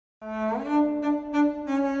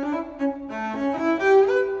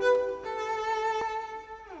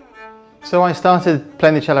So I started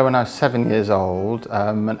playing the cello when I was 7 years old,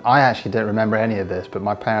 and I actually don't remember any of this, but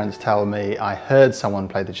my parents tell me I heard someone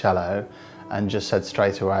play the cello and just said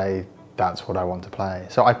straight away, that's what I want to play.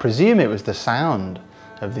 So I presume it was the sound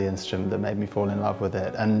of the instrument that made me fall in love with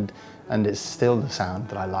it, and it's still the sound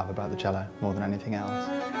that I love about the cello more than anything else.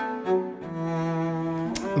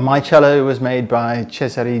 My cello was made by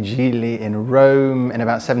Cesare Gili in Rome in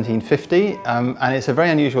about 1750, and it's a very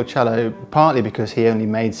unusual cello, partly because he only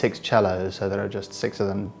made 6 cellos, so there are just 6 of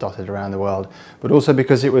them dotted around the world, but also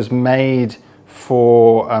because it was made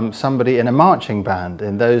for somebody in a marching band.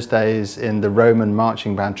 In those days, in the Roman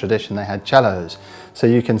marching band tradition, they had cellos. So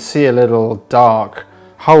you can see a little dark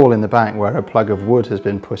hole in the back where a plug of wood has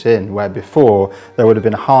been put in, where before there would have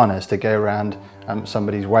been a harness to go around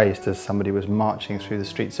somebody's waist as somebody was marching through the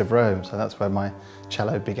streets of Rome. So that's where my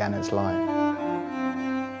cello began its life.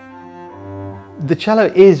 The cello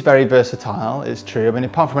is very versatile, it's true. I mean,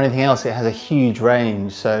 apart from anything else, it has a huge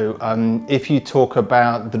range. So if you talk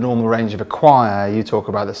about the normal range of a choir, you talk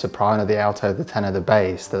about the soprano, the alto, the tenor, the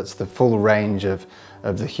bass. That's the full range of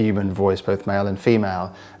the human voice, both male and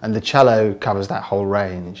female. And the cello covers that whole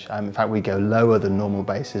range. In fact, we go lower than normal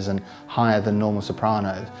basses and higher than normal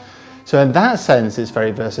sopranos. So in that sense, it's very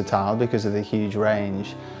versatile because of the huge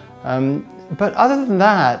range. But other than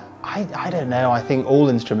that, I don't know, I think all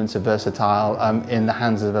instruments are versatile in the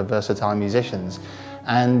hands of versatile musicians.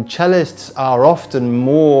 And cellists are often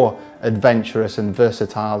more adventurous and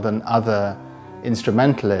versatile than other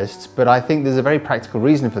instrumentalists, but I think there's a very practical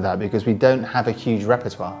reason for that, because we don't have a huge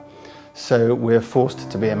repertoire. So we're forced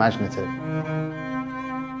to be imaginative.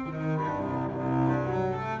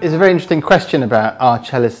 It's a very interesting question about are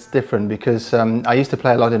cellists different, because I used to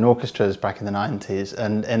play a lot in orchestras back in the 90s,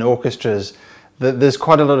 and in orchestras there's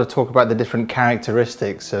quite a lot of talk about the different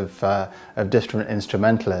characteristics of different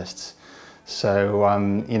instrumentalists. So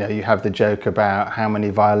you know, you have the joke about how many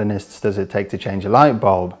violinists does it take to change a light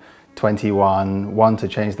bulb? 21, 1 to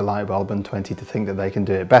change the light bulb and 20 to think that they can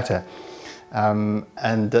do it better.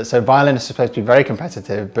 So violinists are supposed to be very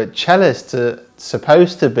competitive, but cellists are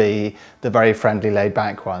supposed to be the very friendly,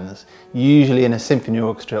 laid-back ones. Usually in a symphony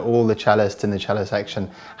orchestra, all the cellists in the cello section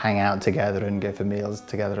hang out together and go for meals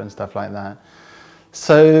together and stuff like that.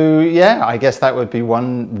 So yeah, I guess that would be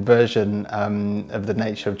one version of the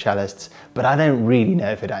nature of cellists, but I don't really know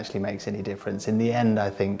if it actually makes any difference. In the end, I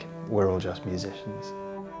think we're all just musicians.